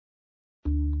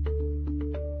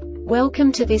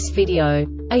Welcome to this video.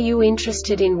 Are you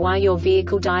interested in why your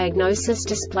vehicle diagnosis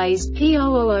displays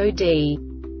P000D?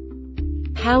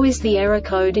 How is the error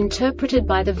code interpreted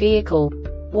by the vehicle?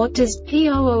 What does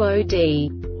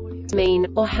P000D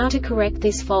mean, or how to correct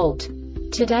this fault?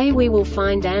 Today we will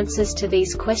find answers to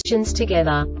these questions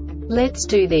together. Let's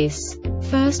do this.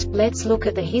 First, let's look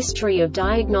at the history of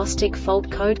diagnostic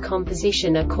fault code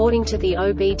composition according to the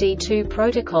OBD2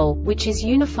 protocol, which is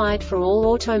unified for all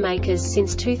automakers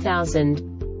since 2000.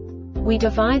 We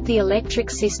divide the electric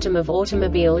system of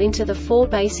automobile into the four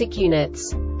basic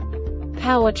units: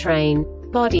 powertrain,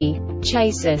 body,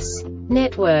 chassis,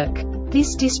 network.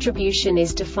 This distribution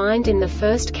is defined in the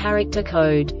first character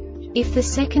code. If the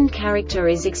second character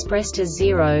is expressed as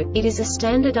 0, it is a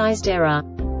standardized error.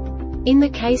 In the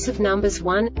case of numbers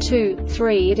 1, 2,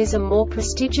 3, it is a more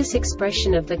prestigious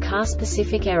expression of the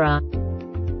car-specific error.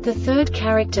 The third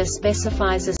character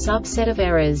specifies a subset of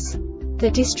errors.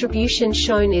 The distribution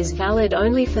shown is valid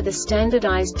only for the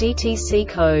standardized DTC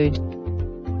code.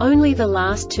 Only the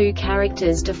last two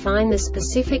characters define the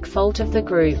specific fault of the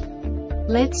group.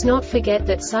 Let's not forget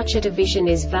that such a division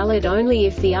is valid only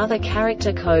if the other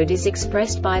character code is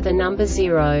expressed by the number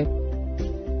 0.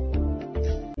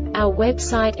 Our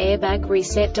website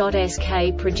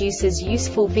airbagreset.sk produces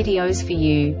useful videos for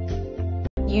you.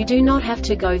 You do not have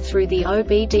to go through the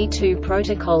OBD2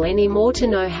 protocol anymore to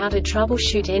know how to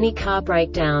troubleshoot any car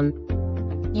breakdown.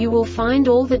 You will find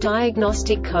all the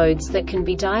diagnostic codes that can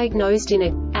be diagnosed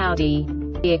in Audi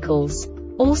vehicles.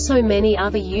 Also many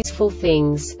other useful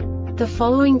things. The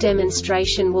following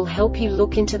demonstration will help you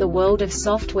look into the world of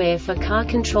software for car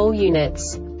control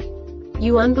units.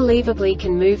 You unbelievably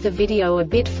can move the video a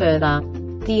bit further.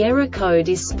 The error code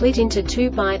is split into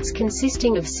 2 bytes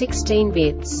consisting of 16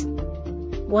 bits.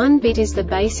 1 bit is the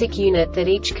basic unit that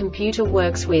each computer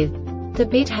works with. The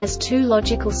bit has 2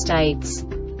 logical states: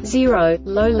 0,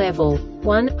 low level,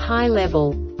 1, high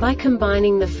level. By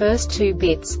combining the first 2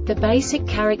 bits, the basic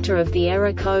character of the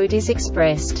error code is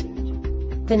expressed.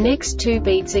 The next 2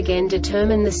 beats again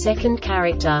determine the second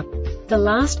character. The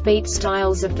last beat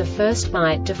styles of the first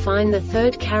byte define the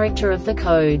third character of the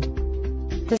code.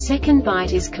 The second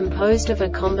byte is composed of a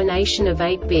combination of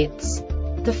 8 bits.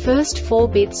 The first 4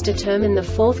 bits determine the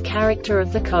fourth character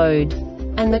of the code.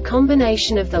 And the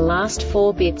combination of the last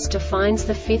 4 bits defines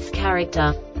the fifth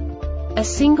character. A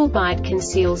single byte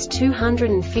conceals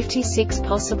 256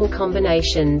 possible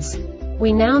combinations.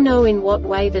 We now know in what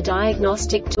way the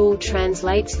diagnostic tool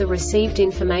translates the received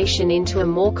information into a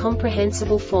more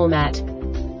comprehensible format.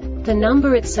 The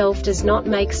number itself does not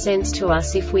make sense to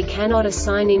us if we cannot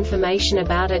assign information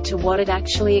about it to what it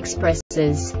actually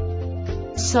expresses.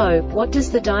 So, what does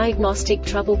the Diagnostic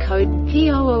Trouble Code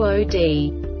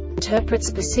P000D interpret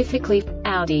specifically for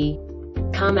Audi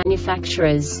car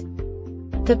manufacturers?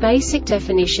 The basic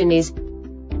definition is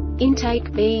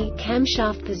intake B,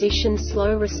 camshaft position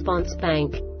slow response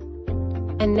bank.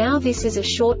 And now this is a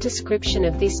short description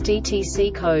of this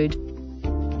DTC code.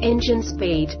 Engine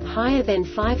speed, higher than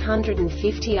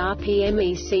 550 RPM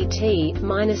ECT,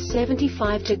 minus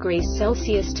 75 degrees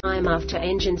Celsius time after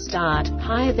engine start,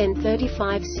 higher than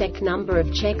 35 sec number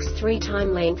of checks 3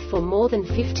 time length for more than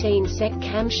 15 sec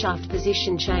camshaft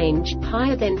position change,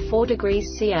 higher than 4 degrees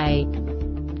CA.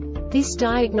 This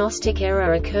diagnostic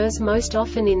error occurs most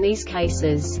often in these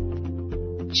cases: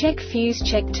 check fuse,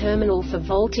 check terminal for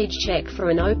voltage, check for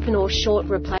an open or short,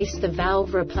 replace the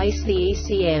valve, replace the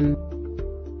ECM.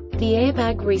 The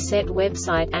Airbag Reset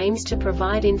website aims to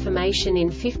provide information in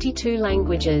 52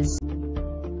 languages.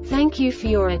 Thank you for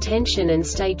your attention and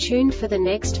stay tuned for the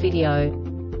next video.